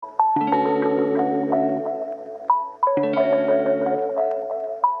Hello,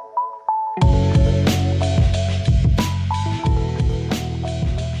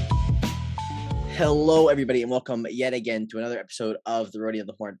 everybody, and welcome yet again to another episode of the Roadie of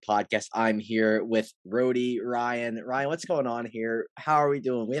the Horn podcast. I'm here with Roadie, Ryan. Ryan, what's going on here? How are we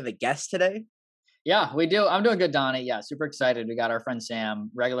doing? We have a guest today? Yeah, we do. I'm doing good, Donnie. Yeah, super excited. We got our friend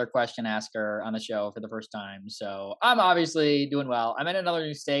Sam, regular question asker, on the show for the first time. So I'm obviously doing well. I'm in another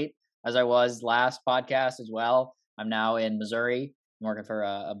new state, as I was last podcast as well. I'm now in Missouri. I'm working for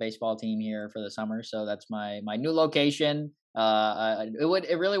a baseball team here for the summer, so that's my new location.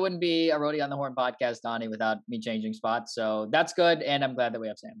 It really wouldn't be a Roadie on the Horn podcast, Donnie, without me changing spots. So that's good, and I'm glad that we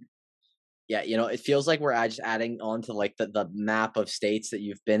have Sam here. Yeah, it feels like we're just adding on to like the map of states that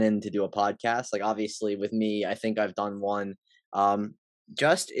you've been in to do a podcast. Like obviously with me, I think I've done one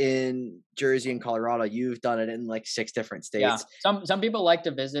just in Jersey and Colorado. You've done it in like 6 different Yeah, states. some people like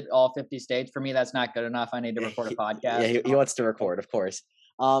to visit all 50 states. For me, that's not good enough. I need to record a podcast. Yeah, he wants to record, of course.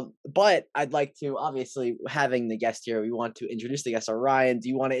 But I'd like to, obviously, having the guest here, we want to introduce the guest. So Ryan, do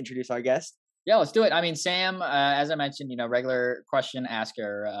you want to introduce our guest? Yeah, let's do it. I mean, Sam, as I mentioned, regular question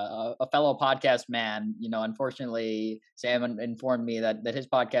asker, a fellow podcast man. Unfortunately, Sam informed me that his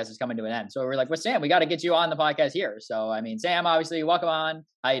podcast is coming to an end. So we're like, well, Sam, we got to get you on the podcast here. So, I mean, Sam, obviously, welcome on.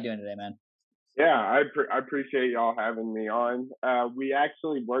 How you doing today, man? Yeah, I appreciate y'all having me on. We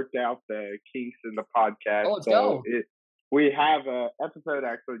actually worked out the kinks in the podcast. Oh, let's go. We have an episode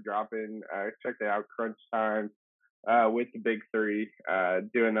actually dropping. Check it out, Crunch Time. With the big three,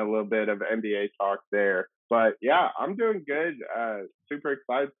 doing a little bit of NBA talk there. But yeah, I'm doing good. Super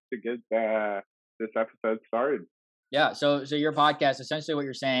excited to get this episode started. Yeah. So your podcast, essentially what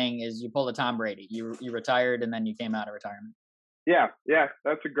you're saying is you pulled a Tom Brady. You retired and then you came out of retirement. Yeah.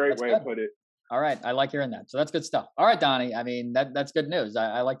 That's a great way to put it. All right. I like hearing that. So that's good stuff. All right, Donnie. I mean, that's good news.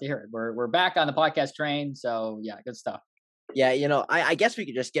 I like to hear it. We're back on the podcast train. So yeah, good stuff. Yeah, I guess we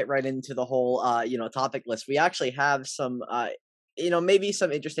could just get right into the whole, topic list. We actually have some, maybe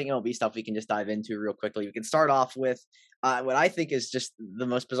some interesting MLB stuff we can just dive into real quickly. We can start off with what I think is just the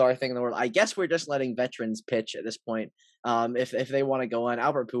most bizarre thing in the world. I guess we're just letting veterans pitch at this point. If they want to go in,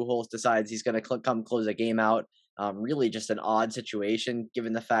 Albert Pujols decides he's going to come close a game out. Really just an odd situation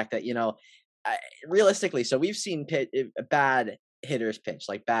given the fact that, realistically, so we've seen bad hitters pitch,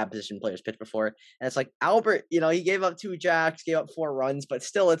 like bad position players pitch before, and it's like Albert, he gave up 2 jacks, gave up 4 runs, but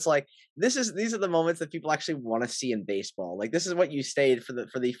still it's like these are the moments that people actually want to see in baseball. Like this is what you stayed for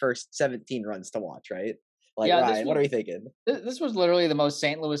the first 17 runs to watch, right? Like, yeah, Ryan, what are we thinking? This was literally the most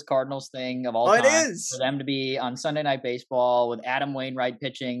St. Louis Cardinals thing of all time. It is. For them to be on Sunday Night Baseball with Adam Wainwright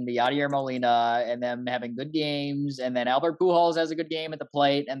pitching, the Yadier Molina, and them having good games, and then Albert Pujols has a good game at the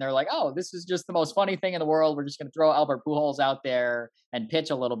plate, and they're like, oh, this is just the most funny thing in the world. We're just going to throw Albert Pujols out there and pitch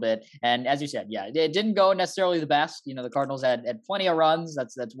a little bit. And as you said, yeah, it didn't go necessarily the best. The Cardinals had plenty of runs.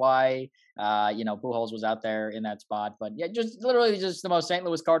 That's why Pujols was out there in that spot. But yeah, just literally just the most St.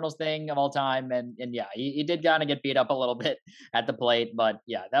 Louis Cardinals thing of all time. And yeah, he did kind of get beat up a little bit at the plate. But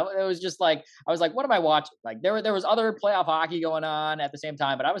yeah, it was just like, I was like, what am I watching? Like there was other playoff hockey going on at the same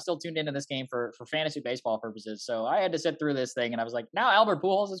time, but I was still tuned into this game for fantasy baseball purposes. So I had to sit through this thing, and I was like, now Albert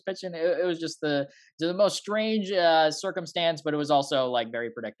Pujols is pitching. It was just the most strange circumstance, but it was also like very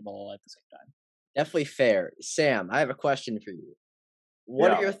predictable at the same time. Definitely fair. Sam, I have a question for you.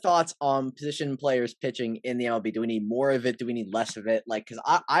 What are your thoughts on position players pitching in the MLB? Do we need more of it? Do we need less of it? Like, because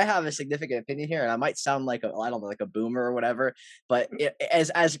I have a significant opinion here, and I might sound like like a boomer or whatever, but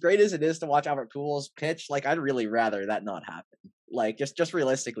as great as it is to watch Albert Pujols pitch, like I'd really rather that not happen. Like just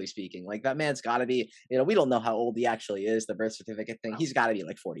realistically speaking, like that man's got to be, we don't know how old he actually is. The birth certificate thing, he's got to be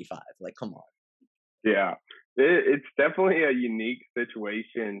like 45. Like, come on. Yeah, it's definitely a unique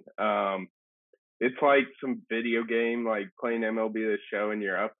situation. It's like some video game, like playing MLB The Show, and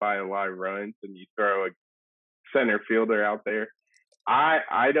you're up by a lot of runs, and you throw a center fielder out there.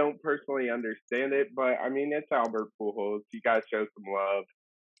 I don't personally understand it, but I mean, it's Albert Pujols. You got to show some love.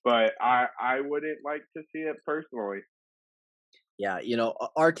 But I wouldn't like to see it personally. Yeah,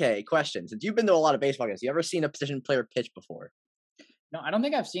 RK, question. Since you've been to a lot of baseball games, you ever seen a position player pitch before? No, I don't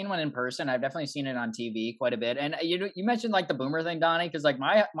think I've seen one in person. I've definitely seen it on TV quite a bit. And you mentioned like the boomer thing, Donnie, because like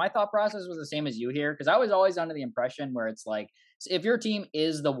my thought process was the same as you here. Because I was always under the impression where it's like, if your team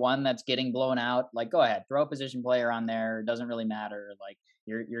is the one that's getting blown out, like go ahead, throw a position player on there. It doesn't really matter. Like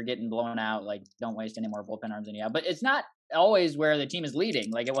you're getting blown out. Like don't waste any more bullpen arms than you have. But it's not always where the team is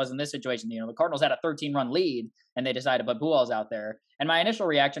leading. Like it was in this situation. The Cardinals had a 13-run lead and they decided to put Pujols out there. And my initial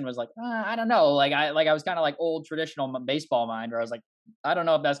reaction was like, I don't know. Like I was kind of like old traditional baseball mind where I was like, I don't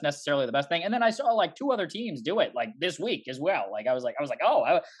know if that's necessarily the best thing. And then I saw like two other teams do it like this week as well. Like I was like, oh,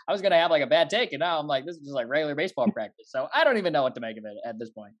 I was gonna have like a bad take, and now I'm like, this is just like regular baseball practice. So I don't even know what to make of it at this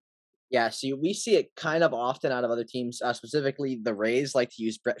point. Yeah, so we see it kind of often out of other teams. Specifically, the Rays like to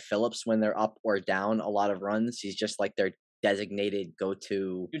use Brett Phillips when they're up or down a lot of runs. He's just like their designated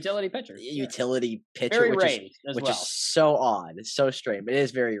go-to Utility pitcher, yeah. utility pitcher, Very Rays as which is well. so odd. It's so strange, but it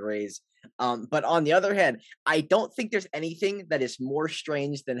is very Rays. But on the other hand, I don't think there's anything that is more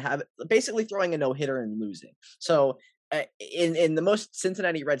strange than basically throwing a no hitter and losing. So in the most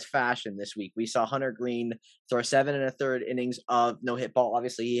Cincinnati Reds fashion this week, we saw Hunter Green throw 7 1/3 innings of no hit ball.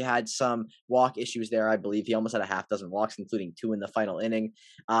 Obviously, he had some walk issues there. I believe he almost had a half dozen walks, including 2 in the final inning.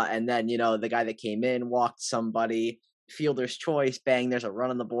 And then the guy that came in walked somebody. Fielder's choice, bang! There's a run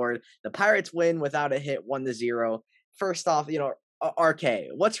on the board. The Pirates win without a hit, 1-0. First off, RK,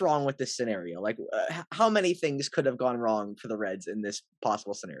 what's wrong with this scenario? Like, how many things could have gone wrong for the Reds in this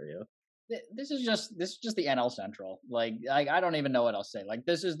possible scenario? This is just the NL Central. Like I don't even know what else to say. Like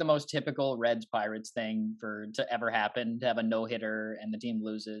this is the most typical Reds Pirates thing to ever happen, to have a no hitter and the team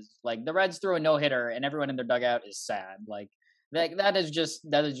loses. Like the Reds throw a no hitter and everyone in their dugout is sad. Like that is just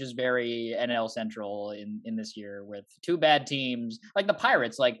very NL Central in this year with two bad teams. Like the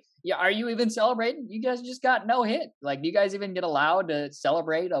Pirates, like yeah, are you even celebrating? You guys just got no hit. Like do you guys even get allowed to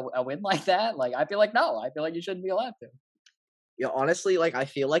celebrate a win like that? Like I feel like no. I feel like you shouldn't be allowed to. Yeah, honestly, like I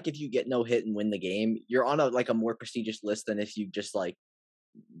feel like if you get no hit and win the game, you're on a more prestigious list than if you just like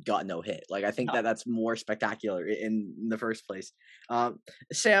got no hit. Like I think No. that's more spectacular in the first place.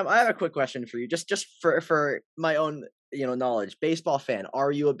 Sam, I have a quick question for you, just for my own knowledge. Baseball fan?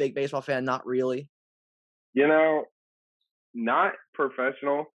 Are you a big baseball fan? Not really. You know, not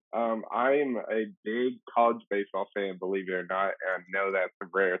professional. I'm a big college baseball fan, believe it or not, and I know that's a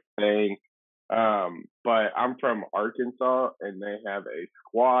rare thing. But I'm from Arkansas, and they have a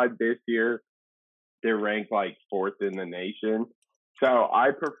squad this year. They're ranked like fourth in the nation. So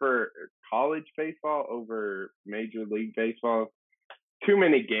I prefer college baseball over Major League Baseball. Too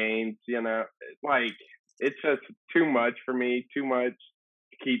many games, like it's just too much for me, too much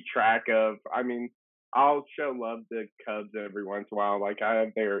to keep track of. I mean, I'll show love to Cubs every once in a while. Like I have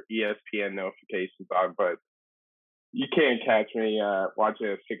their ESPN notifications on, but you can't catch me watching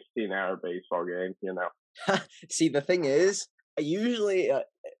a 16-hour baseball game. See, the thing is,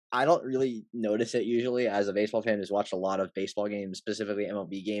 I don't really notice it usually as a baseball fan who's watched a lot of baseball games, specifically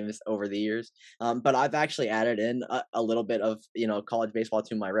MLB games over the years. But I've actually added in a little bit of college baseball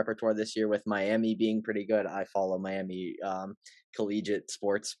to my repertoire this year with Miami being pretty good. I follow Miami collegiate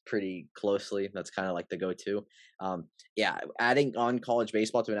sports pretty closely. That's kind of like the go-to. Yeah, adding on college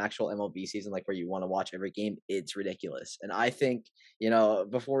baseball to an actual MLB season, like where you want to watch every game, it's ridiculous. And I think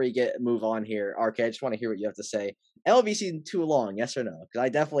before we move on here, RK, I just want to hear what you have to say. MLB season too long, yes or no?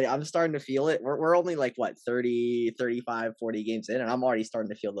 Because I'm starting to feel it. We're only like what 30, 35, 40 games in, and I'm already starting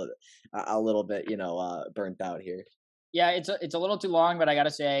to feel a little bit burnt out here. Yeah, it's a little too long, but I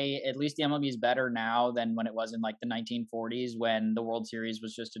gotta say, at least the MLB is better now than when it was in like the 1940s, when the World Series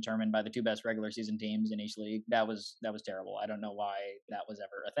was just determined by the two best regular season teams in each league. That was terrible. I don't know why that was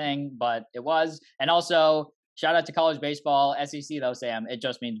ever a thing, but it was. And also, shout out to college baseball, SEC though, Sam. It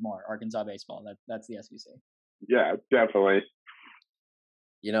just means more. Arkansas baseball. That's the SEC. Yeah, definitely.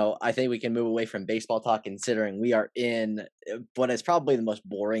 I think we can move away from baseball talk, considering we are in what is probably the most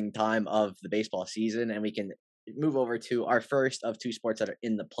boring time of the baseball season, and we can move over to our first of two sports that are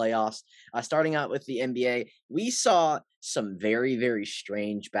in the playoffs. Starting out with the NBA, we saw some very, very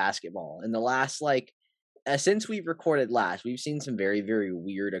strange basketball in the last since we've recorded last. We've seen some very, very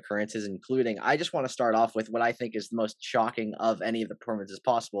weird occurrences, including, I just want to start off with what I think is the most shocking of any of the performances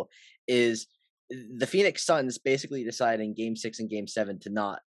possible, is the Phoenix Suns basically deciding Game 6 and Game 7 to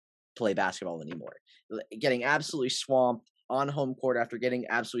not play basketball anymore, getting absolutely swamped on home court after getting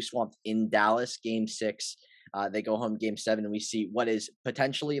absolutely swamped in Dallas, Game 6. They go home Game 7, and we see what is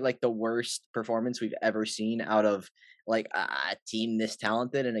potentially like the worst performance we've ever seen out of like a team this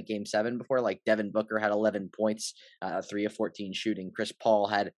talented in a Game 7 before. Like Devin Booker had 11 points, 3 of 14 shooting. Chris Paul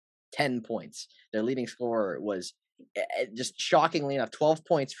had 10 points. Their leading scorer was just shockingly enough 12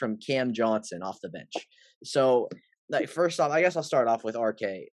 points from Cam Johnson off the bench. So, like, first off, I guess I'll start off with RK.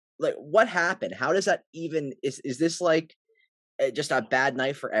 Like, what happened? How does that even is this like just a bad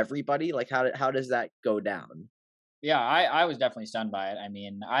night for everybody? Like, how does that go down? Yeah, I was definitely stunned by it. I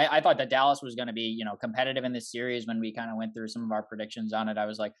mean, I thought that Dallas was going to be, competitive in this series. When we kind of went through some of our predictions on it, I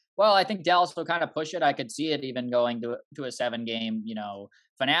was like, well, I think Dallas will kind of push it. I could see it even going to a 7-game,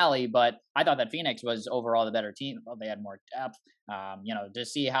 finale. But I thought that Phoenix was overall the better team. Well, they had more depth. To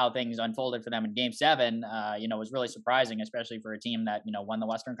see how things unfolded for them in Game 7, was really surprising, especially for a team that won the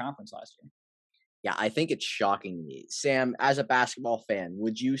Western Conference last year. Yeah, I think it's shocking to me. Sam, as a basketball fan,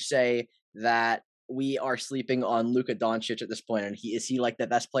 would you say that we are sleeping on Luka Doncic at this point, and is he like the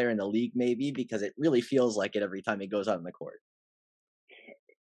best player in the league? Maybe because it really feels like it every time he goes out on the court.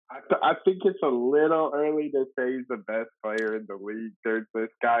 I think it's a little early to say he's the best player in the league. There's this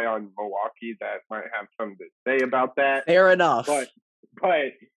guy on Milwaukee that might have something to say about that. Fair enough. But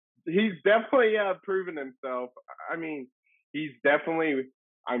he's definitely proven himself. I mean, he's definitely,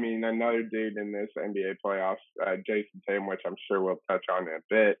 another dude in this NBA playoffs, Jason Tatum, which I'm sure we'll touch on in a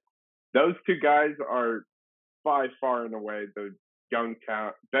bit. Those two guys are by far and away the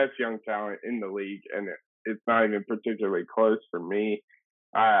best young talent in the league, and it's not even particularly close for me.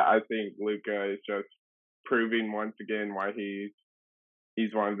 I think Luka is just proving once again why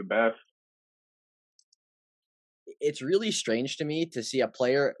he's one of the best. It's really strange to me to see a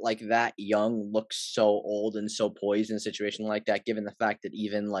player like that young look so old and so poised in a situation like that, given the fact that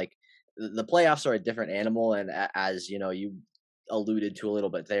even like the playoffs are a different animal. And as you alluded to a little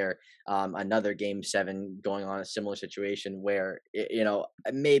bit there, another Game 7 going on, a similar situation where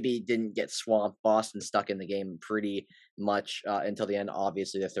maybe didn't get swamped. Boston stuck in the game pretty much until the end.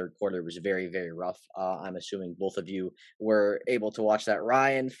 Obviously the third quarter was very, very rough. I'm assuming both of you were able to watch that.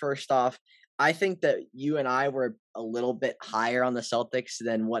 Ryan, first off, I think that you and I were a little bit higher on the Celtics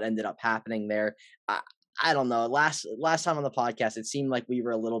than what ended up happening there. I don't know. Last time on the podcast, it seemed like we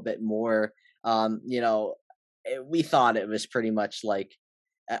were a little bit more, we thought it was pretty much like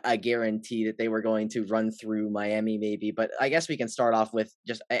a guarantee that they were going to run through Miami, maybe. But I guess we can start off with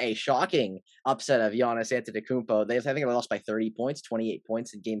just a shocking upset of Giannis Antetokounmpo. I think they lost by 30 points, 28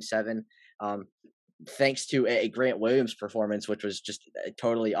 points in Game 7. Thanks to a Grant Williams performance, which was just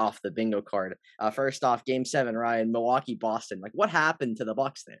totally off the bingo card. First off, Game 7, Ryan, Milwaukee, Boston. Like, what happened to the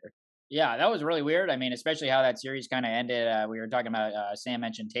Bucks there? Yeah, that was really weird. I mean, especially how that series kind of ended. We were talking about Sam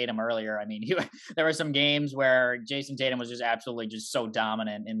mentioned Tatum earlier. I mean, there were some games where Jason Tatum was just absolutely just so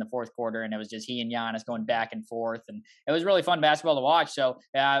dominant in the fourth quarter, and it was just he and Giannis going back and forth, and it was really fun basketball to watch. So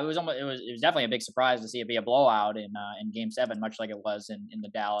it was definitely a big surprise to see it be a blowout in Game 7, much like it was in the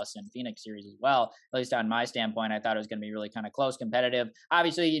Dallas and Phoenix series as well. At least on my standpoint, I thought it was going to be really kind of close, competitive.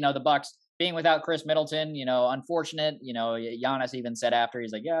 Obviously, the Bucks being without Chris Middleton, unfortunate. Giannis even said after,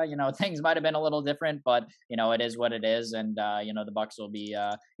 he's like, yeah, things might have been a little different, but it is what it is, and the Bucks will be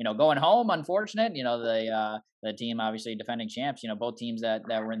going home. Unfortunate, the team obviously defending champs. Both teams that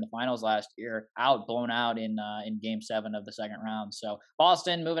were in the finals last year blown out in Game 7 of the second round. So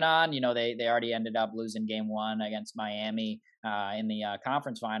Boston moving on. They already ended up losing Game 1 against Miami in the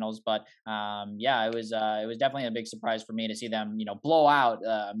conference finals. But it was definitely a big surprise for me to see them blow out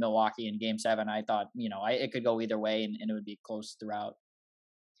Milwaukee in Game 7. I thought it could go either way, and it would be close throughout.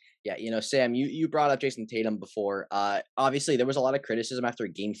 Yeah, Sam, you brought up Jason Tatum before. Obviously, there was a lot of criticism after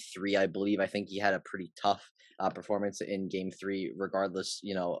Game 3, I believe. I think he had a pretty tough performance in Game 3. Regardless,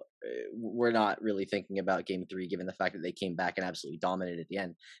 we're not really thinking about Game 3, given the fact that they came back and absolutely dominated at the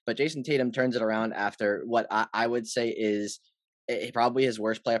end. But Jason Tatum turns it around after what I would say is probably his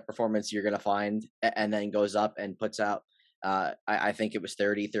worst playoff performance you're going to find, and then goes up and puts out I think it was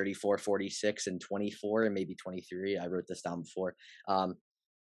 30, 34, 46, and 24, and maybe 23. I wrote this down before.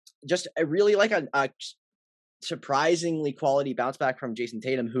 Just really like a surprisingly quality bounce back from Jason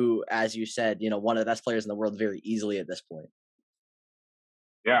Tatum, who, as you said, one of the best players in the world very easily at this point.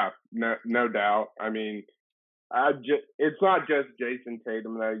 Yeah, no doubt. I mean, it's not just Jason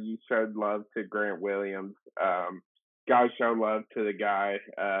Tatum though. You showed love to Grant Williams. Guys show love to the guy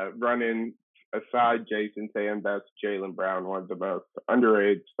running aside Jason Tatum. That's Jaylen Brown, one of the most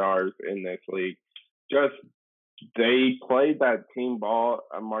underrated stars in this league. Just they played that team ball.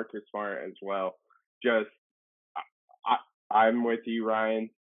 Marcus Smart as well. Just I'm with you, Ryan.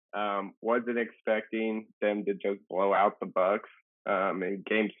 Wasn't expecting them to just blow out the Bucks in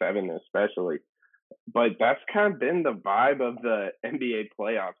Game 7 especially. But that's kind of been the vibe of the NBA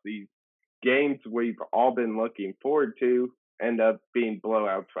playoffs. These games we've all been looking forward to end up being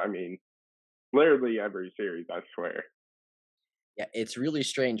blowouts. I mean, literally every series, I swear. Yeah, it's really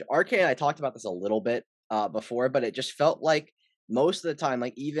strange. RK and I talked about this a little bit before, but it just felt like most of the time,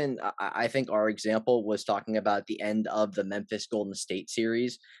 like even I think our example was talking about the end of the Memphis Golden State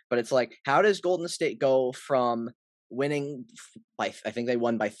series, but it's like, how does Golden State go from winning by, I think they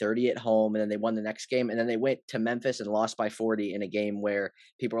won by 30 at home, and then they won the next game, and then they went to Memphis and lost by 40 in a game where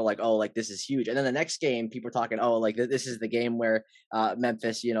people are like, oh, like this is huge. And then the next game, people are talking, oh, like this is the game where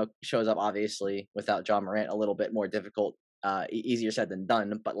Memphis, shows up obviously without John Morant, a little bit more difficult easier said than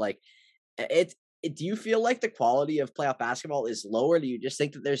done. But like, do you feel like the quality of playoff basketball is lower? Do you just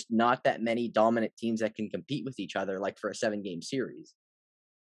think that there's not that many dominant teams that can compete with each other, like for a 7 game series?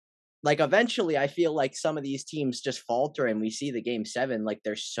 Like eventually, I feel like some of these teams just falter, and we see the game 7, like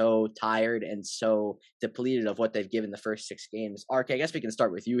they're so tired and so depleted of what they've given the first 6 games. RK, I guess we can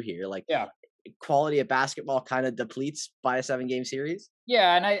start with you here. Like, Yeah. quality of basketball kind of depletes by a 7 game series.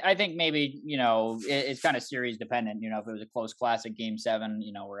 Yeah, and I think maybe, it's kind of series dependent. If it was a close classic game 7,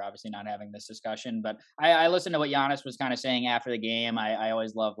 we're obviously not having this discussion. But I listened to what Giannis was kind of saying after the game. I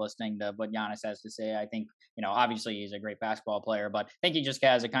always love listening to what Giannis has to say. I think, obviously he's a great basketball player, but I think he just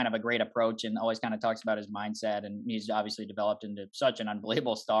has a kind of a great approach and always kind of talks about his mindset. And he's obviously developed into such an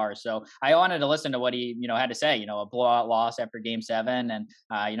unbelievable star. So I wanted to listen to what he, had to say, a blowout loss after game 7. And,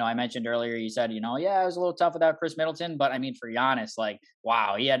 I mentioned earlier, you said, yeah, it was a little tough without Chris Middleton. But I mean, for Giannis, like,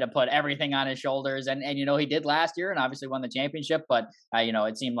 wow, he had to put everything on his shoulders, and he did last year, and obviously won the championship. But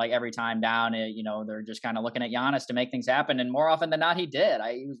it seemed like every time down, they're just kind of looking at Giannis to make things happen, and more often than not, he did.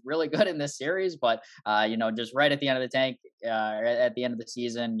 He was really good in this series, but just right at the end of the tank, at the end of the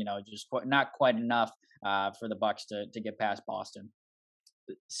season, just not quite enough for the Bucks to get past Boston.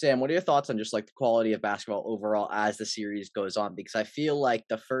 Sam, what are your thoughts on just like the quality of basketball overall as the series goes on? Because I feel like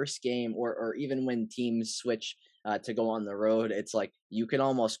the first game, or even when teams switch to go on the road, it's like you can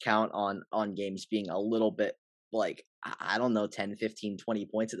almost count on games being a little bit like, I don't know, 10, 15, 20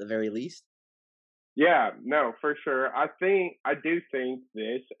 points at the very least. Yeah, no, for sure. I do think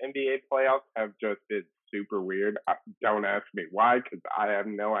this NBA playoffs have just been super weird. Don't ask me why, because I have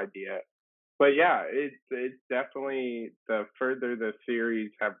no idea. But yeah, it's definitely, the further the series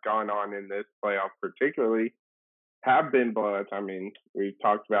have gone on in this playoff, particularly, have been blowouts. I mean, we've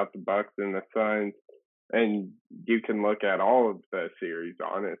talked about the Bucks and the Suns, and you can look at all of the series,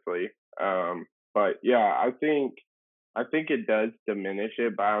 honestly. But yeah, I think it does diminish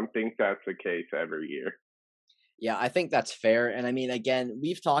it, but I don't think that's the case every year. Yeah, I think that's fair. And I mean, again,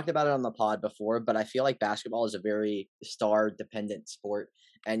 we've talked about it on the pod before, but I feel like basketball is a very star dependent sport.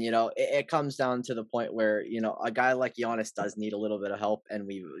 And, it comes down to the point where, a guy like Giannis does need a little bit of help. And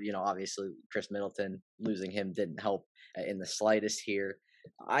obviously, Chris Middleton, losing him didn't help in the slightest here.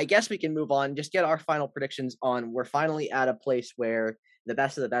 I guess we can move on, just get our final predictions on. We're finally at a place where the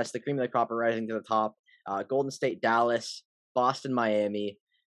best of the best, the cream of the crop, are rising to the top. Golden State, Dallas, Boston, Miami.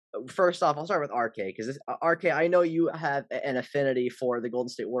 First off, I'll start with RK, because RK, I know you have an affinity for the Golden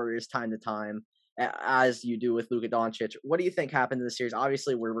State Warriors time to time, as you do with Luka Doncic. What do you think happened in the series?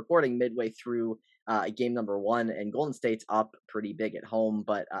 Obviously, we're recording midway through game number 1, and Golden State's up pretty big at home,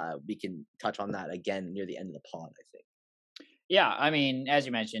 but we can touch on that again near the end of the pod, I think. Yeah, I mean, as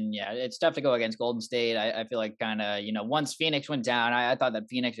you mentioned, yeah, it's tough to go against Golden State. I feel like kind of, once Phoenix went down, I thought that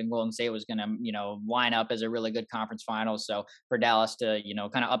Phoenix and Golden State was going to, line up as a really good conference finals. So for Dallas to,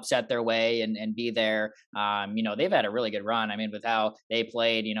 kind of upset their way and be there, they've had a really good run. I mean, with how they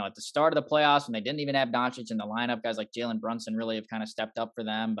played, at the start of the playoffs when they didn't even have Doncic in the lineup, guys like Jalen Brunson really have kind of stepped up for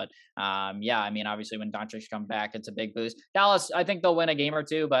them. But yeah, I mean, obviously when Doncic come back, it's a big boost. Dallas, I think they'll win a game or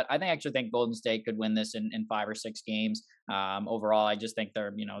two, but I actually think Golden State could win this in 5 or 6 games. Overall, I just think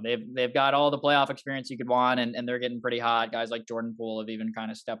they're, they've got all the playoff experience you could want, and they're getting pretty hot. Guys like Jordan Poole have even kind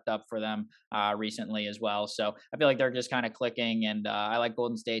of stepped up for them recently as well. So I feel like they're just kind of clicking, and I like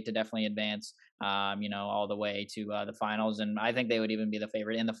Golden State to definitely advance, all the way to the finals. And I think they would even be the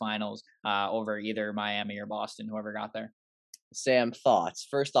favorite in the finals over either Miami or Boston, whoever got there. Sam, thoughts?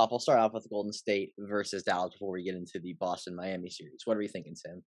 First off, I'll start off with Golden State versus Dallas before we get into the Boston Miami series. What are we thinking,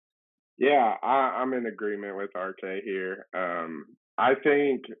 Sam? Yeah, I'm in agreement with RK here. I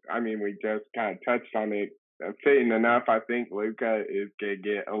think, I mean, we just kind of touched on it. Fitting enough, I think Luka is going to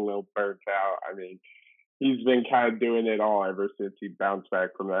get a little burnt out. I mean, he's been kind of doing it all ever since he bounced back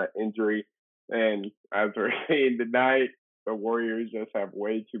from that injury. And as we're seeing tonight, the Warriors just have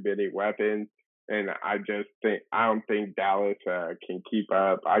way too many weapons. And I don't think Dallas can keep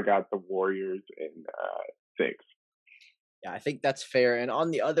up. I got the Warriors in 6. Yeah, I think that's fair. And on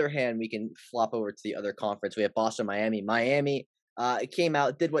the other hand, we can flop over to the other conference. We have Boston, Miami. Miami came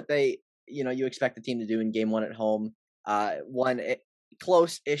out, did what you expect the team to do in game 1 at home. Won a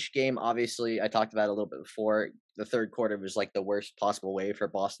close-ish game. Obviously, I talked about it a little bit before. The third quarter was like the worst possible way for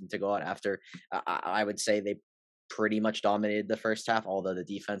Boston to go out after. I would say they pretty much dominated the first half, although the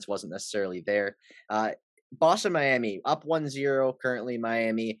defense wasn't necessarily there. Boston, Miami, up 1-0 currently,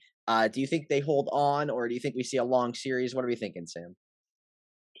 Miami. Do you think they hold on, or do you think we see a long series? What are we thinking, Sam?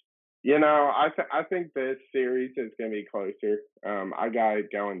 I think this series is going to be closer. I got it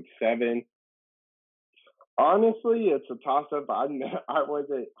going 7. Honestly, it's a toss up. I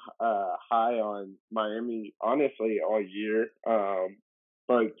wasn't high on Miami honestly all year.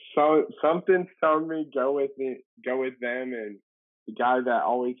 But something's telling me go with them, and the guy that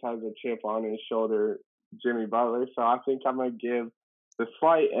always has a chip on his shoulder, Jimmy Butler. So I think I'm gonna give the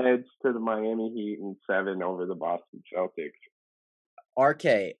slight edge to the Miami Heat in 7 over the Boston Celtics.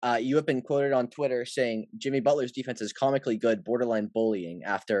 RK, you have been quoted on Twitter saying Jimmy Butler's defense is comically good, borderline bullying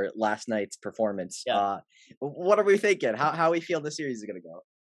after last night's performance. Yeah. What are we thinking? How we feel this series is going to go?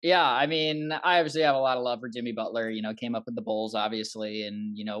 Yeah, I mean, I obviously have a lot of love for Jimmy Butler. Came up with the Bulls, obviously,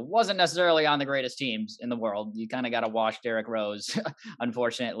 and wasn't necessarily on the greatest teams in the world. You kind of got to wash Derrick Rose,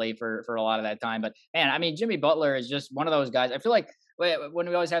 unfortunately, for a lot of that time. But man, I mean, Jimmy Butler is just one of those guys. I feel like when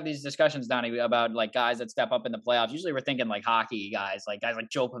we always have these discussions, Donnie, about like guys that step up in the playoffs, usually we're thinking like hockey guys like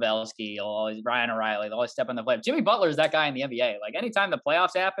Joe Pavelski, or Ryan O'Reilly. They always step in the playoffs. Jimmy Butler is that guy in the NBA. Like anytime the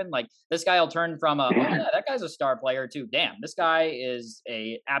playoffs happen, like this guy will turn from oh yeah, that guy's a star player too. Damn, this guy is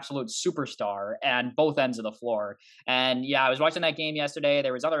a absolute superstar and both ends of the floor. And yeah, I was watching that game yesterday.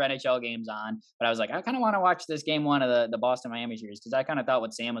 There was other NHL games on, but I was like, I kind of want to watch this game one of the Boston Miami series because I kind of thought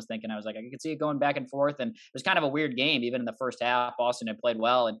what Sam was thinking. I was like, I could see it going back and forth, and it was kind of a weird game even in the first half. Boston had played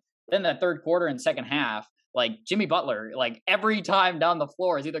well, and then the third quarter and second half, like Jimmy Butler, like every time down the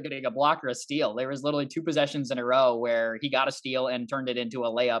floor is either getting a block or a steal. There was literally 2 possessions in a row where he got a steal and turned it into a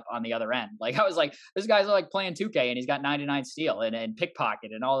layup on the other end. Like I was like, this guy's like playing 2K and he's got 99 steal and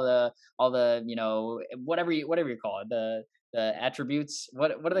pickpocket and all the whatever you call it, the attributes.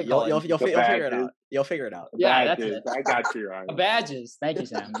 What do they call it? You'll figure it out. You'll figure it out. Yeah, that's it. I got you, Ryan. Badges. Thank you,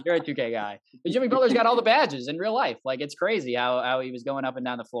 Sam. You're a 2K guy. But Jimmy Butler's got all the badges in real life. Like it's crazy how he was going up and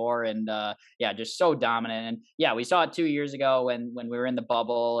down the floor and yeah, just so dominant. And yeah, we saw it 2 years ago when we were in the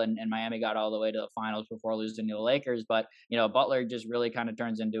bubble and Miami got all the way to the finals before losing to the Lakers. But Butler just really kind of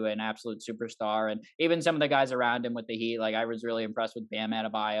turns into an absolute superstar. And even some of the guys around him with the Heat, like I was really impressed with Bam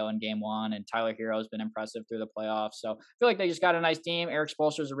Adebayo in game 1, and Tyler Hero's been impressive through the playoffs. So I feel like they just got a nice team. Erik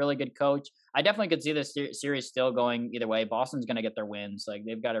Spoelstra's a really good coach. I definitely could see this series still going either way. Boston's going to get their wins. Like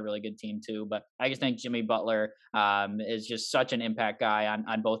they've got a really good team too, but I just think Jimmy Butler is just such an impact guy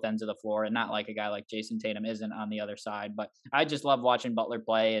on both ends of the floor, and not like a guy like Jason Tatum isn't on the other side. But I just love watching Butler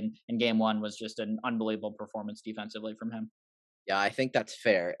play, and game 1 was just an unbelievable performance defensively from him. Yeah, I think that's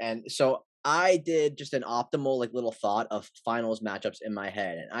fair. And so I did just an optimal like little thought of finals matchups in my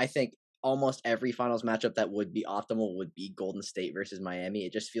head, and I think almost every finals matchup that would be optimal would be Golden State versus Miami.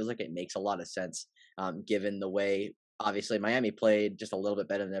 It just feels like it makes a lot of sense, given the way obviously Miami played just a little bit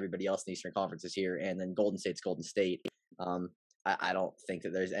better than everybody else in the Eastern Conference this year, and then Golden State's Golden State. I don't think that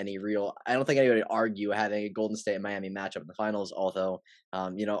there's any real. I don't think anybody would argue having a Golden State and Miami matchup in the finals. Although,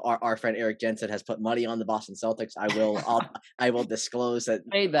 our friend Eric Jensen has put money on the Boston Celtics. I will disclose that.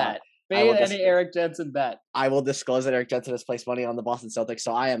 Made that. Any Eric Jensen bet. I will disclose that Eric Jensen has placed money on the Boston Celtics,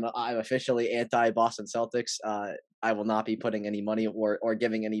 so I'm officially anti-Boston Celtics. I will not be putting any money or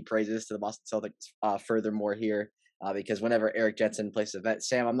giving any praises to the Boston Celtics. Furthermore, here, because whenever Eric Jensen places a bet,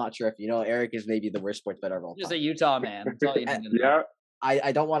 Sam, I'm not sure if you know, Eric is maybe the worst sports bettor of all time. Just a Utah man. That's all you need to know. Yeah.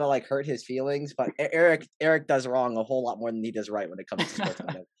 I don't want to like hurt his feelings, but Eric does wrong a whole lot more than he does right when it comes to sports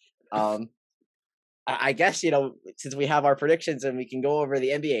betting. I guess, since we have our predictions and we can go over the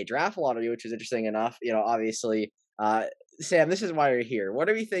NBA draft lottery, which is interesting enough, obviously, Sam, this is why you're here. What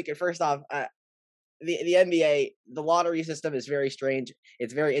are we thinking? First off, the NBA, the lottery system is very strange.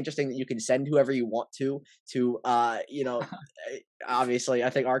 It's very interesting that you can send whoever you want to, obviously, I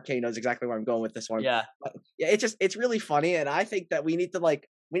think RK knows exactly where I'm going with this one. Yeah. But yeah, it's really funny. And I think that we need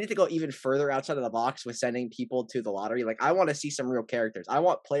to go even further outside of the box with sending people to the lottery. Like I want to see some real characters. I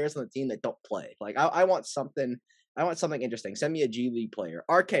want players on the team that don't play. Like I want something interesting. Send me a G League player.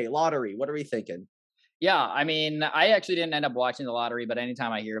 RK lottery. What are we thinking? Yeah, I mean, I actually didn't end up watching the lottery, but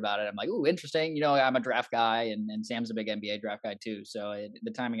anytime I hear about it, I'm like, ooh, interesting. I'm a draft guy, and Sam's a big NBA draft guy too. So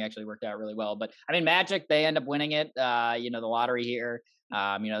the timing actually worked out really well. But I mean, Magic, they end up winning it. The lottery here.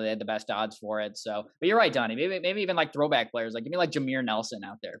 They had the best odds for it. So, but you're right, Donnie. Maybe even like throwback players, like give me like Jameer Nelson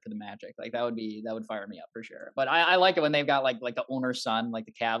out there for the Magic. Like that would fire me up for sure. But I like it when they've got like the owner's son. Like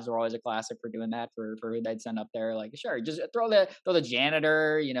the Cavs were always a classic for doing that for who they'd send up there. Like sure, just throw the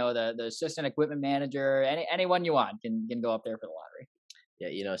janitor, the assistant equipment manager, anyone you want can go up there for the lottery.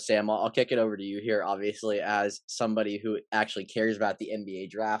 Yeah, Sam, I'll kick it over to you here. Obviously, as somebody who actually cares about the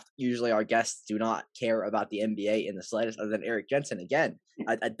NBA draft, usually our guests do not care about the NBA in the slightest, other than Eric Jensen. Again,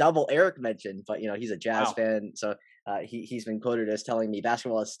 a double Eric mention, but he's a Jazz fan, so he's been quoted as telling me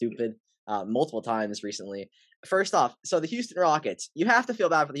basketball is stupid multiple times recently. First off, so the Houston Rockets, you have to feel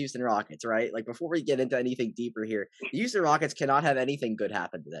bad for the Houston Rockets, right? Like before we get into anything deeper here, the Houston Rockets cannot have anything good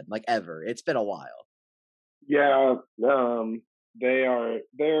happen to them, like ever. It's been a while. Yeah, they're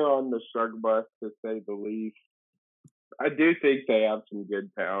on the struggle bus to say the least. I do think they have some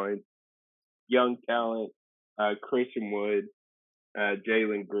good talent, young talent. Christian Wood,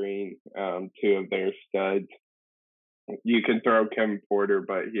 Jalen Green, two of their studs. You can throw Kevin Porter,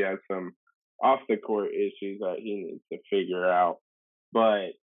 but he has some off the court issues that he needs to figure out.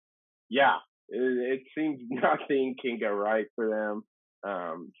 But yeah, it seems nothing can go right for them.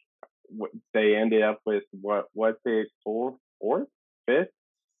 Um, they ended up with what they fourth, fifth,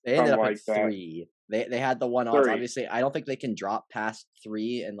 They ended something up at like that. 3. They had the one odds. Three, Obviously, I don't think they can drop past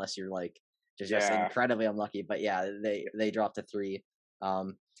 3 unless you're like just yeah. incredibly unlucky. But yeah, they dropped to 3.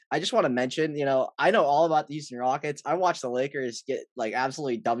 I just want to mention, I know all about the Houston Rockets. I watched the Lakers get like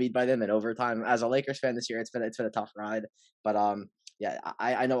absolutely dummied by them in overtime. As a Lakers fan this year, it's been a tough ride. But yeah,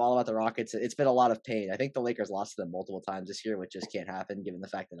 I know all about the Rockets. It's been a lot of pain. I think the Lakers lost to them multiple times this year, which just can't happen given the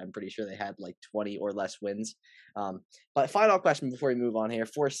fact that I'm pretty sure they had like 20 or less wins. But final question before we move on here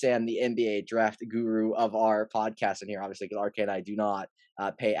for Sam, the NBA draft guru of our podcast in here, obviously, because RK and I do not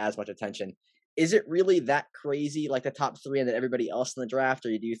pay as much attention. Is it really that crazy, like the top 3 and then everybody else in the draft, or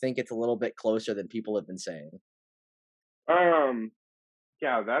do you think it's a little bit closer than people have been saying? Um,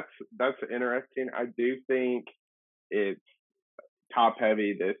 yeah, that's interesting. I do think it's top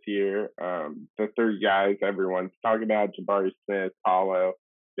heavy this year. The 3 guys everyone's talking about, Jabari Smith, Paulo,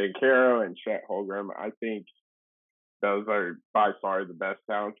 Caro, and Chet Holmgren. I think those are by far the best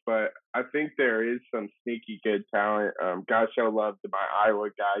talents, but I think there is some sneaky good talent. Gotta show love to my Iowa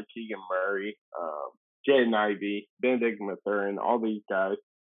guy, Keegan Murray, Jaden Ivey, Benedict Mathurin, all these guys.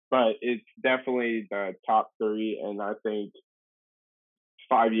 But it's definitely the top 3, and I think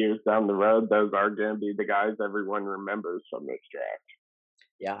 5 years down the road, those are going to be the guys everyone remembers from this draft.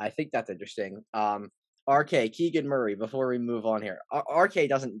 Yeah, I think that's interesting. RK, Keegan Murray, before we move on here. RK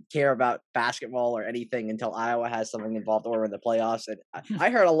doesn't care about basketball or anything until Iowa has something involved or in the playoffs. And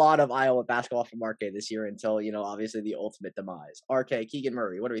I heard a lot of Iowa basketball from RK this year until, obviously the ultimate demise. RK, Keegan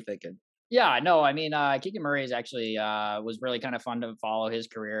Murray, what are we thinking? Yeah, no, I mean, Keegan Murray is actually was really kind of fun to follow his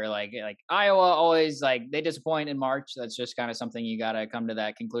career. Like Iowa always like they disappoint in March. That's just kind of something you got to come to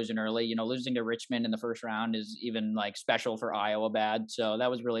that conclusion early. Losing to Richmond in the first round is even like special for Iowa bad. So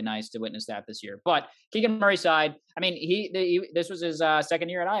that was really nice to witness that this year. But Keegan Murray's side, I mean, this was his second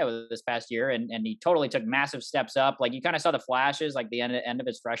year at Iowa this past year, and he totally took massive steps up. Like you kind of saw the flashes, like the end of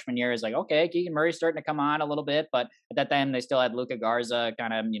his freshman year is like okay, Keegan Murray's starting to come on a little bit, but at that time they still had Luka Garza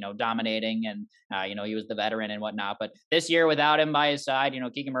kind of dominating, and he was the veteran and whatnot. But this year without him by his side,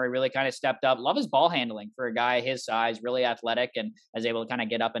 Keegan Murray really kind of stepped up. Love his ball handling for a guy his size, really athletic, and is able to kind of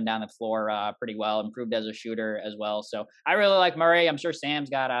get up and down the floor pretty well. Improved as a shooter as well. So I really like Murray. I'm sure Sam's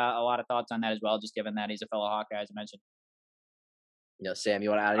got a lot of thoughts on that as well, just given that he's a fellow Hawkeye, as I mentioned. Sam, you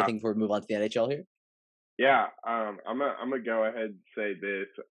want to add anything before we move on to the NHL here? Yeah, I'm gonna go ahead and say this.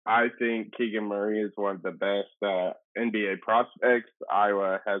 I think Keegan Murray is one of the best NBA prospects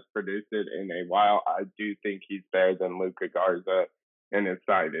Iowa has produced it in a while. I do think he's better than Luka Garza, and his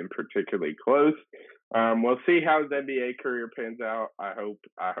side in particularly close. We'll see how his NBA career pans out. I hope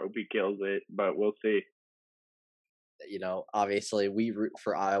he kills it, but we'll see. Obviously we root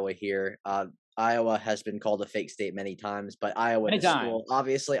for Iowa here. Iowa has been called a fake state many times, but Iowa is school.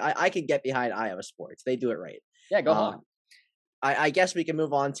 Obviously, I can get behind Iowa sports. They do it right. Yeah, go on. I guess we can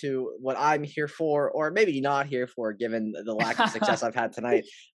move on to what I'm here for, or maybe not here for, given the lack of success I've had tonight.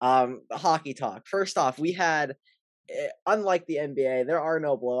 Hockey talk. First off, we had, unlike the NBA, there are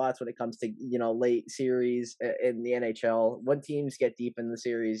no blowouts when it comes to late series in the NHL. When teams get deep in the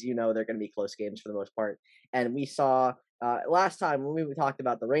series, they're going to be close games for the most part. And we saw last time when we talked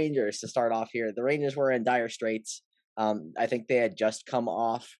about the Rangers to start off here, the Rangers were in dire straits. I think they had just come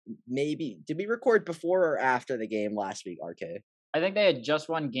off. Maybe did we record before or after the game last week, RK? I think they had just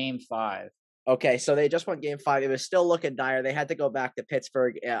won Game 5. Okay, so they just won Game 5. It was still looking dire. They had to go back to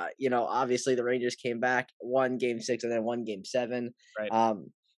Pittsburgh. Obviously the Rangers came back, won Game 6, and then won Game 7. Right.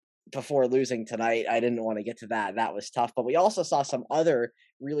 Before losing tonight. I didn't want to get to that. That was tough. But we also saw some other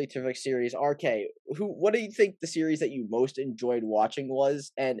really terrific series. RK, what do you think the series that you most enjoyed watching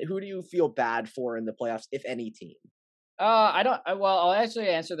was, and who do you feel bad for in the playoffs, if any team? Well, I'll actually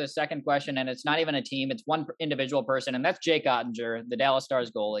answer the second question, and it's not even a team. It's one individual person, and that's Jake Ottinger, the Dallas Stars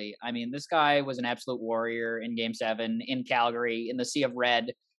goalie. I mean, this guy was an absolute warrior in Game 7 in Calgary in the Sea of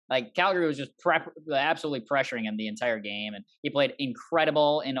Red. like Calgary was just absolutely pressuring him the entire game, and he played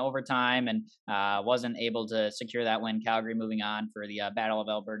incredible in overtime and wasn't able to secure that win. Calgary moving on for the Battle of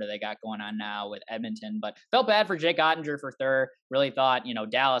Alberta they got going on now with Edmonton, but felt bad for Jake Ottinger for third. Really thought,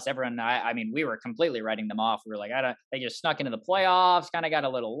 Dallas, everyone, I mean, we were completely writing them off. We were like, they just snuck into the playoffs, kind of got a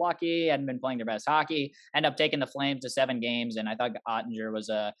little lucky, hadn't been playing their best hockey, end up taking the Flames to 7 games. And I thought Ottinger was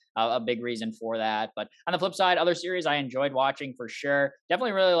a big reason for that. But on the flip side, other series I enjoyed watching for sure.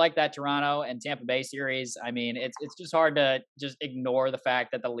 Definitely really like that Toronto and Tampa Bay series. I mean, it's just hard to just ignore the fact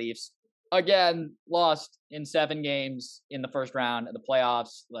that the Leafs again lost in 7 games in the first round of the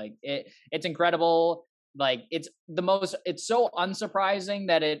playoffs. Like it's incredible. Like it's so unsurprising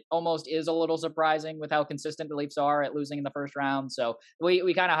that it almost is a little surprising with how consistent the Leafs are at losing in the first round. So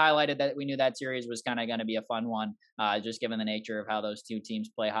we kind of highlighted that we knew that series was kind of going to be a fun one, just given the nature of how those two teams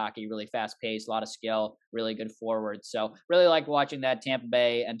play hockey, really fast paced, a lot of skill, really good forwards. So really liked watching that Tampa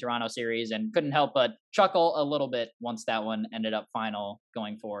Bay and Toronto series, and couldn't help but chuckle a little bit once that one ended up final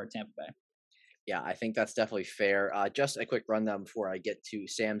going for Tampa Bay. Yeah, I think that's definitely fair. Just a quick rundown before I get to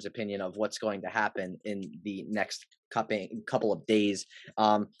Sam's opinion of what's going to happen in the next couple of days.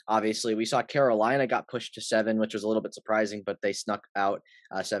 Obviously, we saw Carolina got pushed to 7, which was a little bit surprising, but they snuck out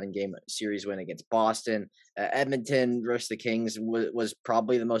a 7-game series win against Boston. Edmonton versus the Kings was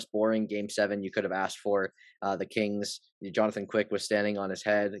probably the most boring Game 7 you could have asked for. The Kings, Jonathan Quick was standing on his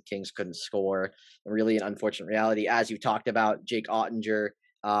head. The Kings couldn't score. Really an unfortunate reality. As you talked about, Jake Ottinger,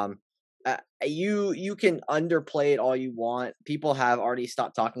 you can underplay it all you want. People have already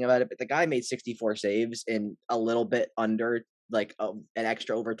stopped talking about it, but the guy made 64 saves in a little bit under like an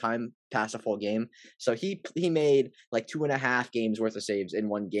extra overtime past a full game. So he made like 2.5 games worth of saves in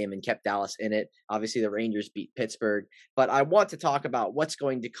one game and kept Dallas in it. Obviously the Rangers beat Pittsburgh, but I want to talk about what's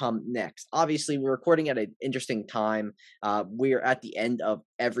going to come next. Obviously we're recording at an interesting time. We're at the end of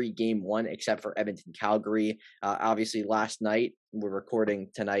every game 1 except for Edmonton Calgary. Obviously last night, we're recording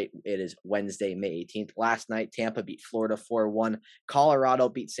tonight. It is Wednesday, May 18th. Last night, Tampa beat Florida 4-1. Colorado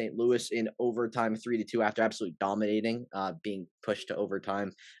beat St. Louis in overtime 3-2 after absolutely dominating, being pushed to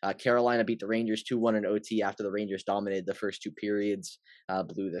overtime. Carolina beat the Rangers 2-1 in OT after the Rangers dominated the first 2 periods,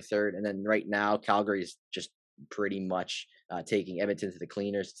 blew the third. And then right now, Calgary is just pretty much taking Edmonton to the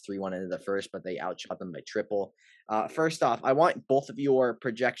cleaners. 3-1 into the first, but they outshot them by triple. First off, I want both of your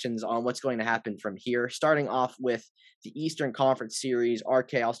projections on what's going to happen from here, starting off with the Eastern Conference Series.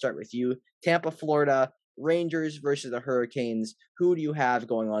 RK, I'll start with you. Tampa, Florida, Rangers versus the Hurricanes. Who do you have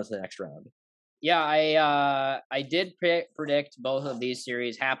going on to the next round? Yeah, I did predict both of these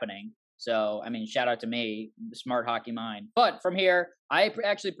series happening. So, I mean, shout out to me, smart hockey mind. But from here, I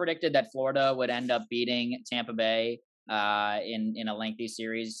actually predicted that Florida would end up beating Tampa Bay in a lengthy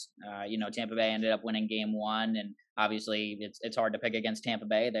series. Tampa Bay ended up winning Game 1, and obviously it's hard to pick against Tampa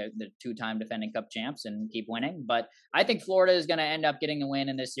Bay. They're the 2-time defending Cup champs and keep winning. But I think Florida is going to end up getting the win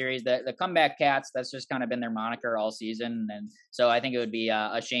in this series. The comeback Cats, that's just kind of been their moniker all season, and so I think it would be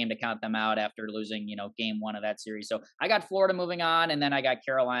a shame to count them out after losing Game 1 of that series. So I got Florida moving on, and then I got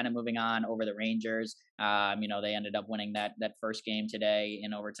Carolina moving on over the Rangers. They ended up winning that first game today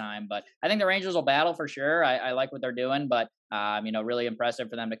in overtime, but I think the Rangers will battle for sure. I like what they're doing, but really impressive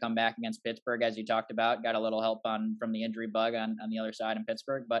for them to come back against Pittsburgh, as you talked about. Got a little help from the injury bug on the other side in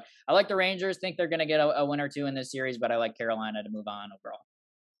Pittsburgh, but I like the Rangers. Think they're going to get a win or 2 in this series, but I like Carolina to move on overall.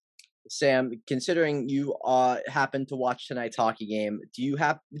 Sam, considering you happen to watch tonight's hockey game, do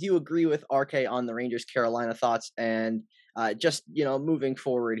you agree with RK on the Rangers Carolina thoughts? And just moving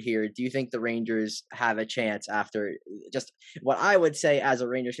forward here, do you think the Rangers have a chance after just what I would say as a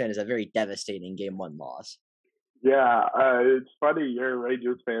Rangers fan is a very devastating Game 1 loss? Yeah, it's funny. You're a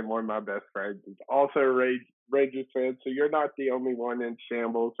Rangers fan. One of my best friends is also a Rangers fan, so you're not the only one in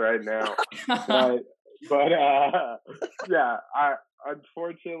shambles right now. but yeah,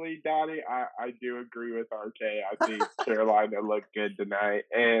 unfortunately, Donnie, I do agree with RK. I think Carolina looked good tonight,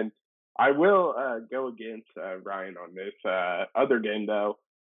 and I will go against Ryan on this other game though.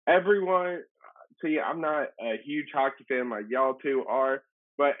 Everyone, see, I'm not a huge hockey fan like y'all two are,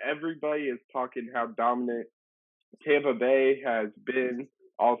 but everybody is talking how dominant Tampa Bay has been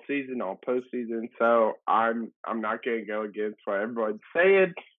all season, all postseason. So I'm not going to go against what everyone's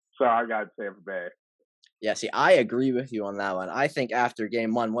saying. So I got Tampa Bay. Yeah, see, I agree with you on that one. I think after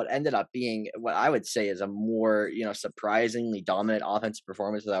Game 1, what ended up being what I would say is a more, surprisingly dominant offensive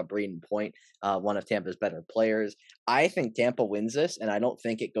performance without Braden Point, one of Tampa's better players. I think Tampa wins this, and I don't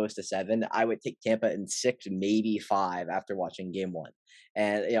think it goes to 7. I would take Tampa in 6, maybe 5 after watching Game 1.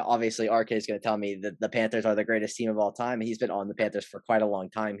 And obviously, RK is going to tell me that the Panthers are the greatest team of all time. He's been on the Panthers for quite a long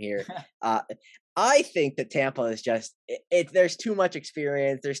time here. Uh, I think that Tampa is just there's too much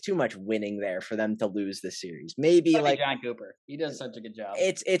experience, there's too much winning there for them to lose this series. Maybe Lucky like John Cooper. He does such a good job.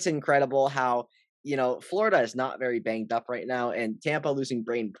 it's incredible how Florida is not very banged up right now, and Tampa losing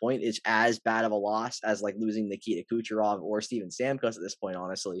Braden Point is as bad of a loss as like losing Nikita Kucherov or Steven Stamkos at this point,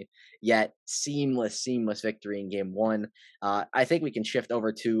 honestly. Yet seamless victory in Game 1. I think we can shift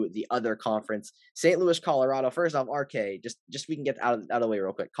over to the other conference, St. Louis, Colorado. First off, RK, just we can get out of the way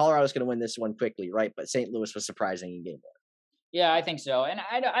real quick. Colorado's going to win this one quickly, right? But St. Louis was surprising in Game 1. Yeah, I think so. And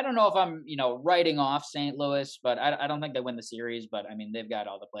I don't know if I'm, writing off St. Louis, but I don't think they win the series. But I mean, they've got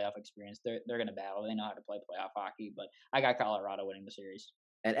all the playoff experience. They're going to battle. They know how to play playoff hockey. But I got Colorado winning the series.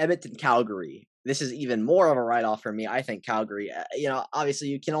 And Edmonton, Calgary. This is even more of a write-off for me. I think Calgary, obviously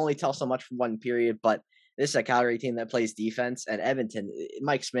you can only tell so much from one period, but this is a Calgary team that plays defense. And Edmonton,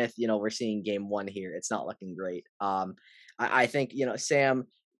 Mike Smith, we're seeing Game 1 here. It's not looking great. I think, Sam,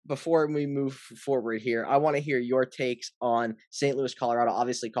 before we move forward here, I want to hear your takes on St. Louis, Colorado.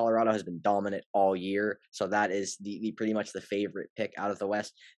 Obviously, Colorado has been dominant all year, so that is the pretty much the favorite pick out of the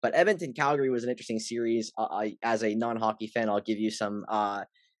West. But Edmonton, Calgary was an interesting series. As a non-hockey fan, I'll give you some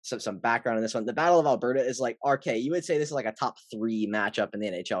background on this one. The Battle of Alberta is like, RK, you would say this is like a top 3 matchup in the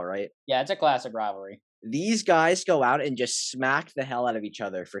NHL, right? Yeah, it's a classic rivalry. These guys go out and just smack the hell out of each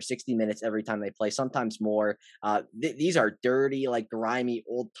other for 60 minutes every time they play, sometimes more. These are dirty, like grimy,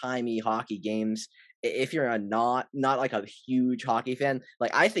 old-timey hockey games. If you're not like a huge hockey fan, like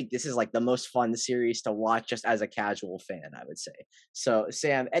I think this is like the most fun series to watch just as a casual fan, I would say. So,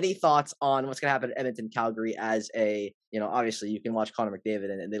 Sam, any thoughts on what's going to happen at Edmonton, Calgary as a, obviously you can watch Connor McDavid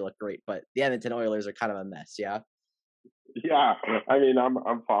and they look great, but the Edmonton Oilers are kind of a mess, yeah? Yeah, I mean,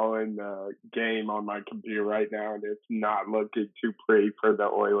 I'm following the game on my computer right now, and it's not looking too pretty for the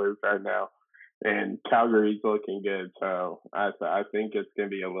Oilers right now. And Calgary's looking good, so I think it's going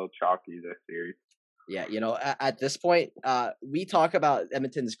to be a little chalky this series. Yeah, at this point, we talk about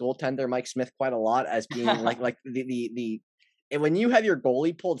Edmonton's goaltender Mike Smith quite a lot as being like the and when you have your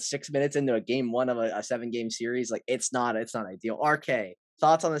goalie pulled 6 minutes into a Game 1 of a 7-game series, like it's not ideal. RK,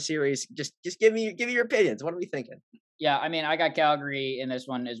 thoughts on the series? Just give me your opinions. What are we thinking? Yeah, I mean, I got Calgary in this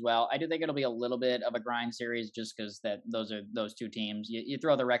one as well. I do think it'll be a little bit of a grind series just because those two teams. You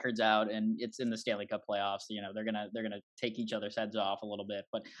throw the records out and it's in the Stanley Cup playoffs. They're gonna take each other's heads off a little bit.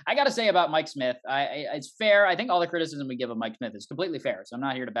 But I got to say about Mike Smith, it's fair. I think all the criticism we give of Mike Smith is completely fair. So I'm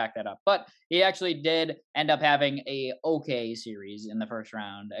not here to back that up. But he actually did end up having a okay series in the first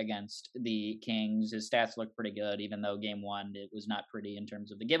round against the Kings. His stats looked pretty good, even though Game 1 it was not pretty in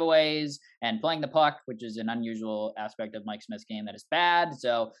terms of the giveaways and playing the puck, which is an unusual aspect of Mike Smith's game that is bad.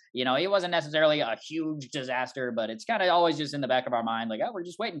 So, he wasn't necessarily a huge disaster, but it's kind of always just in the back of our mind, like, oh, we're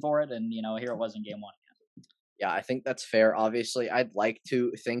just waiting for it. And, here it was in Game 1 again. Yeah, I think that's fair. Obviously, I'd like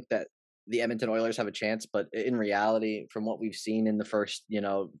to think that the Edmonton Oilers have a chance, but in reality, from what we've seen in the first,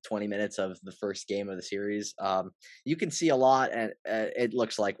 20 minutes of the first game of the series, you can see a lot, and it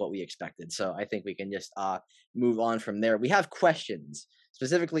looks like what we expected. So I think we can just move on from there. We have questions,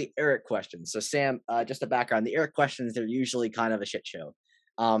 specifically Eric questions. So Sam, just a background, the Eric questions, they're usually kind of a shit show.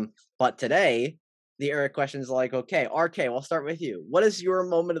 But today, the Eric questions are like, okay, RK, we'll start with you. What is your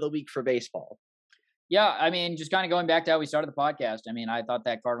moment of the week for baseball? Yeah, I mean, just kind of going back to how we started the podcast. I mean, I thought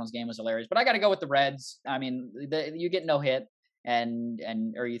that Cardinals game was hilarious, but I got to go with the Reds. I mean, you get no hit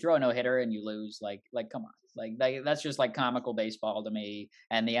or you throw a no hitter and you lose. Like, come on, like that's just like comical baseball to me.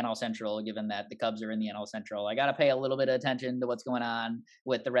 And the NL Central, given that the Cubs are in the NL Central, I got to pay a little bit of attention to what's going on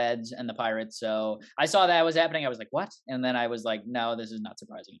with the Reds and the Pirates. So I saw that was happening. I was like, what? And then I was like, no, this is not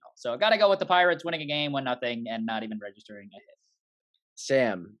surprising at all. So I got to go with the Pirates winning a game 1-0 and not even registering a hit.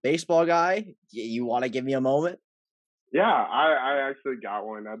 Sam, baseball guy, you want to give me a moment? Yeah, I actually got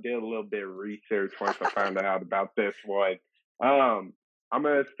one. I did a little bit of research once I found out about this one. I'm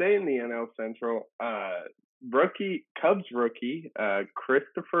gonna stay in the NL Central. Cubs rookie,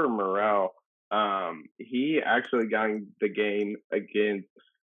 Christopher Morel. He actually got in the game against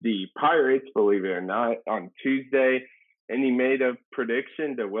the Pirates, believe it or not, on Tuesday, and he made a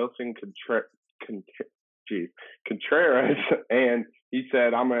prediction to Wilson Contreras, and he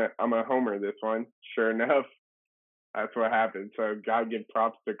said, "I'm a homer this one." Sure enough, that's what happened. So gotta give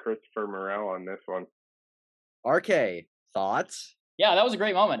props to Christopher Morel on this one. RK, thoughts? Yeah, that was a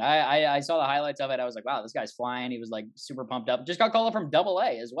great moment. I saw the highlights of it. I was like, wow, this guy's flying. He was like super pumped up. Just got called up from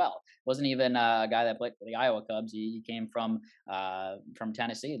Double-A as well. Wasn't even a guy that played for the Iowa Cubs. He came from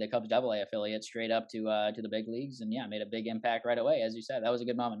Tennessee, the Cubs Double-A affiliate, straight up to the big leagues, and yeah, made a big impact right away. As you said, that was a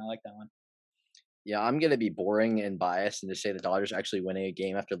good moment. I like that one. Yeah, I'm gonna be boring and biased and just say the Dodgers actually winning a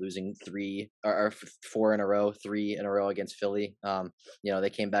game after losing four in a row, three in a row against Philly. They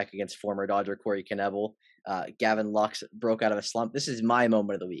came back against former Dodger Corey Knebel. Gavin Lux broke out of a slump. This is my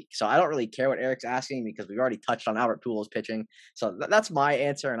moment of the week, so I don't really care what Eric's asking because we've already touched on Albert Pujols pitching. So that's my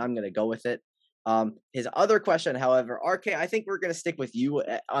answer, and I'm gonna go with it. His other question, however, RK, I think we're gonna stick with you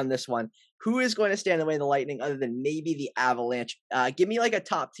on this one. Who is going to stand in the way of the Lightning other than maybe the Avalanche? Give me like a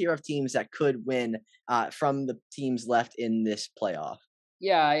top tier of teams that could win from the teams left in this playoff.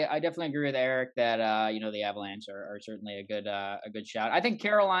 Yeah, I definitely agree with Eric that the Avalanche are certainly a good shot. I think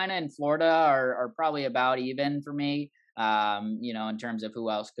Carolina and Florida are probably about even for me. In terms of who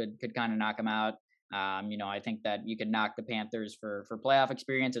else could kind of knock them out. I think that you could knock the Panthers for playoff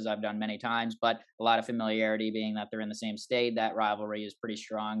experience, as I've done many times, but a lot of familiarity being that they're in the same state. That rivalry is pretty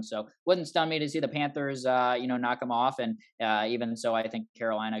strong, so wouldn't stun me to see the Panthers, knock them off. And even so, I think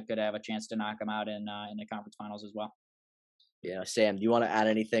Carolina could have a chance to knock them out in the conference finals as well. Yeah, Sam, do you want to add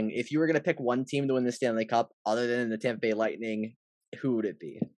anything? If you were going to pick one team to win the Stanley Cup other than the Tampa Bay Lightning, who would it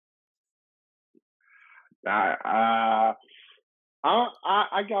be? I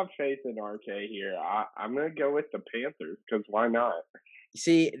got faith in RK here. I'm gonna go with the Panthers because why not?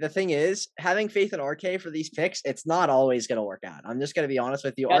 See, the thing is, having faith in RK for these picks, it's not always going to work out. I'm just going to be honest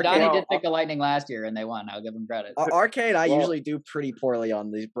with you. Yeah, RK, Donnie did pick the Lightning last year and they won. I'll give him credit. RK and I Well, usually do pretty poorly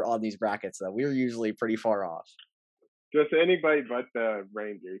on these brackets, though. We're usually pretty far off. just anybody but the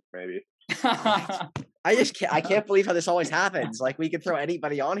Rangers, maybe. I can't believe how this always happens. Like we could throw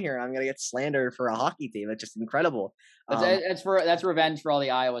anybody on here and I'm gonna get slandered for a hockey team. It's just incredible. That's revenge for all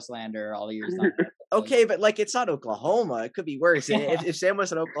the Iowa slander all the years. Okay, but like it's not Oklahoma. It could be worse. If Sam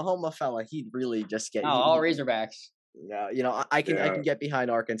was an Oklahoma fella, he'd really just get all Razorbacks. Yeah, I can get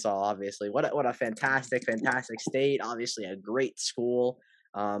behind Arkansas. Obviously, what a fantastic state. Obviously, a great school.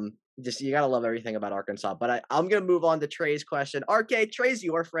 Just you gotta love everything about Arkansas. But I'm gonna move on to Trey's question. RK, Trey's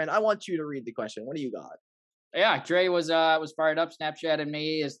your friend. I want you to read the question. What do you got? Yeah, Trey was fired up. Snapchatted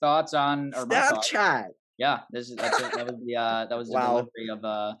me his thoughts on Snapchat. Yeah, that was the Wow. delivery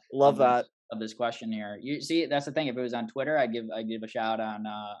of Love that. of this question here. You see, that's the thing. If it was on Twitter, I'd give a shout on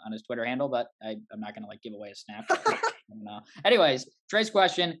his Twitter handle, but I'm not gonna like give away a Snapchat. Anyways, Trey's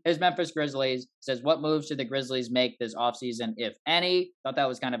question: His Memphis Grizzlies says, "What moves should the Grizzlies make this offseason, if any?" Thought that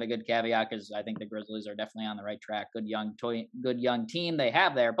was kind of a good caveat because I think the Grizzlies are definitely on the right track. Good young team they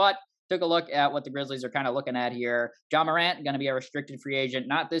have there, but took a look at what the Grizzlies are kind of looking at here. Ja Morant going to be a restricted free agent,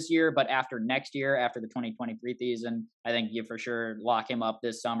 not this year, but after next year, after the 2023 season. I think you for sure lock him up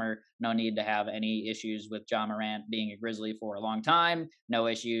this summer. No need to have any issues with Ja Morant being a Grizzly for a long time. No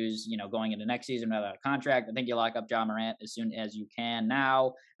issues, going into next season without a contract. I think you lock up Ja Morant as soon as you can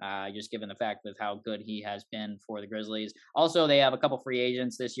now, just given the fact of how good he has been for the Grizzlies. Also, they have a couple free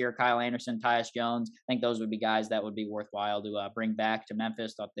agents this year, Kyle Anderson, Tyus Jones. I think those would be guys that would be worthwhile to bring back to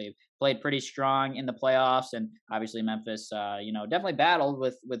Memphis. Thought they've played pretty strong in the playoffs, and obviously Memphis, definitely battled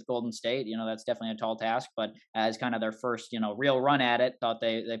with Golden State. That's definitely a tall task, but as kind of their first, real run at it, thought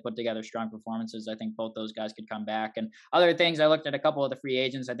they put together strong performances. I think both those guys could come back. And other things, I looked at a couple of the free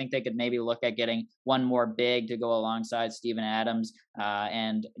agents. I think they could maybe look at getting one more big to go alongside Steven Adams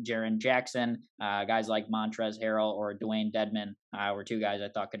and Jaren Jackson. Guys like Montrezl Harrell or Dwayne Dedman were two guys I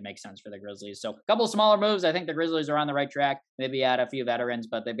thought could make sense for the Grizzlies. So a couple of smaller moves. I think the Grizzlies are on the right track. Maybe add a few veterans,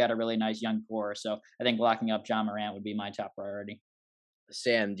 but they've got a really nice young core. So I think locking up Ja Morant would be my top priority.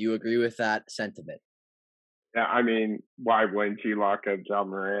 Sam, do you agree with that sentiment? Yeah, I mean, why wouldn't you lock up Ja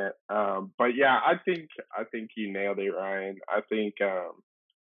Morant? But yeah, I think you nailed it, Ryan. I think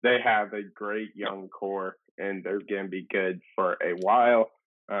they have a great young core, and they're going to be good for a while.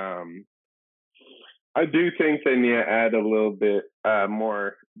 I do think they need to add a little bit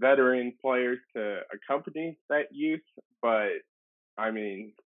more veteran players to accompany that youth, but I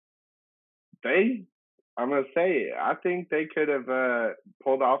mean, I'm going to say it. I think they could have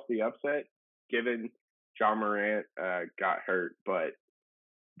pulled off the upset given Ja Morant got hurt, but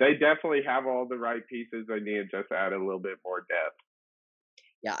they definitely have all the right pieces. They need to just add a little bit more depth.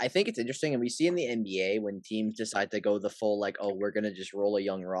 Yeah, I think it's interesting, and we see in the NBA when teams decide to go the full like, oh, we're gonna just roll a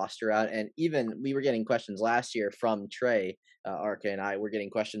young roster out, and even we were getting questions last year from Trey, Arca, and I were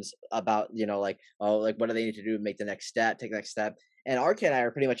getting questions about like, oh, like what do they need to do to make the next step, take the next step, and Arca and I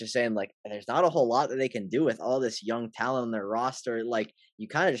are pretty much just saying like, there's not a whole lot that they can do with all this young talent on their roster. Like, you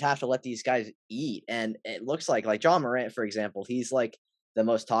kind of just have to let these guys eat, and it looks like Ja Morant, for example, he's like the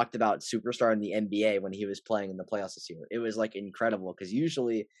most talked about superstar in the NBA when he was playing in the playoffs this year. It was like incredible because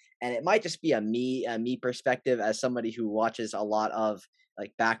usually, and it might just be a me perspective as somebody who watches a lot of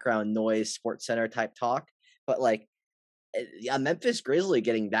like background noise, Sports Center type talk, but like a Memphis Grizzly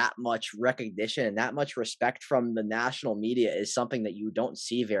getting that much recognition and that much respect from the national media is something that you don't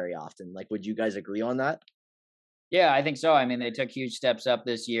see very often. Like, would you guys agree on that? Yeah, I think so. I mean, they took huge steps up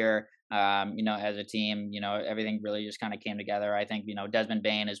this year. As a team, everything really just kind of came together. I think, Desmond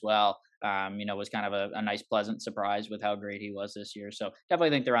Bane as well, was kind of a nice, pleasant surprise with how great he was this year. So definitely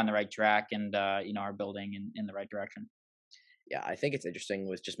think they're on the right track and, are building in the right direction. Yeah, I think it's interesting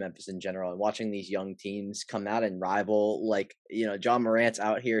with just Memphis in general and watching these young teams come out and rival. Like, John Morant's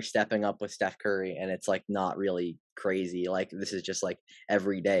out here stepping up with Steph Curry, and it's like not really crazy. Like, this is just like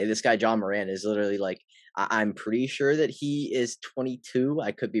every day. This guy, John Morant, is literally like, I'm pretty sure that he is 22.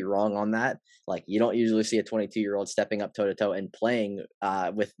 I could be wrong on that. Like, you don't usually see a 22-year-old stepping up toe to toe and playing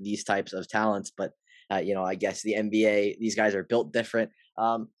with these types of talents. But, I guess the NBA, these guys are built different.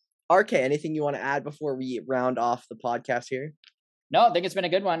 RK, anything you want to add before we round off the podcast here? No, I think it's been a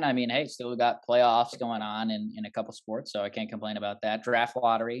good one. I mean, hey, still got playoffs going on in a couple sports, so I can't complain about that. Draft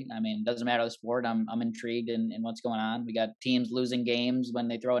lottery. I mean, doesn't matter the sport. I'm intrigued in what's going on. We got teams losing games when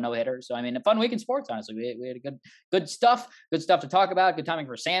they throw a no-hitter. So I mean, a fun week in sports. Honestly, we had a good stuff to talk about. Good timing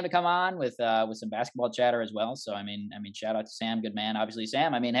for Sam to come on with some basketball chatter as well. So I mean, shout out to Sam, good man. Obviously,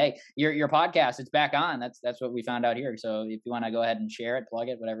 Sam. I mean, hey, your podcast, it's back on. That's what we found out here. So if you want to go ahead and share it, plug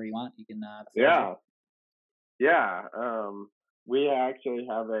it, whatever you want, you can. Yeah. We actually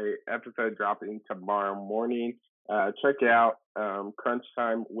have a episode dropping tomorrow morning. Check it out, Crunch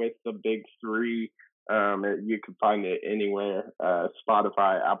Time with the Big Three. You can find it anywhere,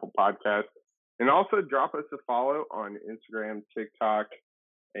 Spotify, Apple Podcasts. And also drop us a follow on Instagram, TikTok,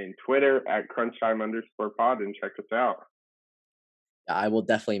 and Twitter at crunchtime_pod and check us out. I will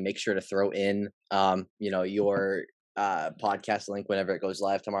definitely make sure to throw in, your podcast link whenever it goes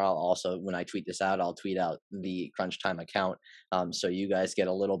live tomorrow. Also, when I tweet this out, I'll tweet out the Crunch Time account, so you guys get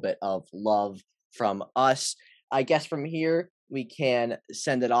a little bit of love from us. I guess from here we can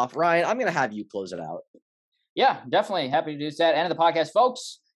send it off. Ryan, I'm gonna have you close it out. Yeah, definitely happy to do that. End of the podcast,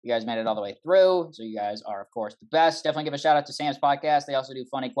 folks. You guys made it all the way through, so you guys are, of course, the best. Definitely give a shout out to Sam's podcast. They also do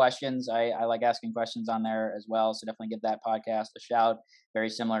funny questions. I like asking questions on there as well, so definitely give that podcast a shout. Very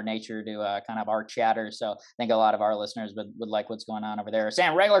similar nature to kind of our chatter, so I think a lot of our listeners would like what's going on over there.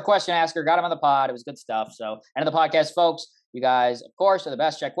 Sam, regular question asker, got him on the pod. It was good stuff. So end of the podcast, folks. You guys, of course, are the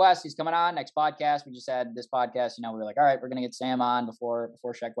best. Sheck West, he's coming on next podcast. We just had this podcast. We were like, all right, we're gonna get Sam on before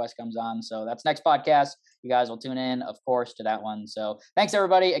Sheck West comes on. So that's next podcast. You guys will tune in, of course, to that one. So thanks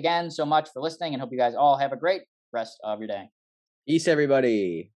everybody again so much for listening, and hope you guys all have a great rest of your day. Peace,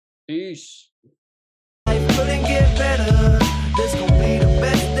 everybody. Peace. Life couldn't get better. This gon' be the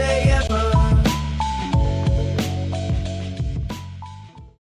best day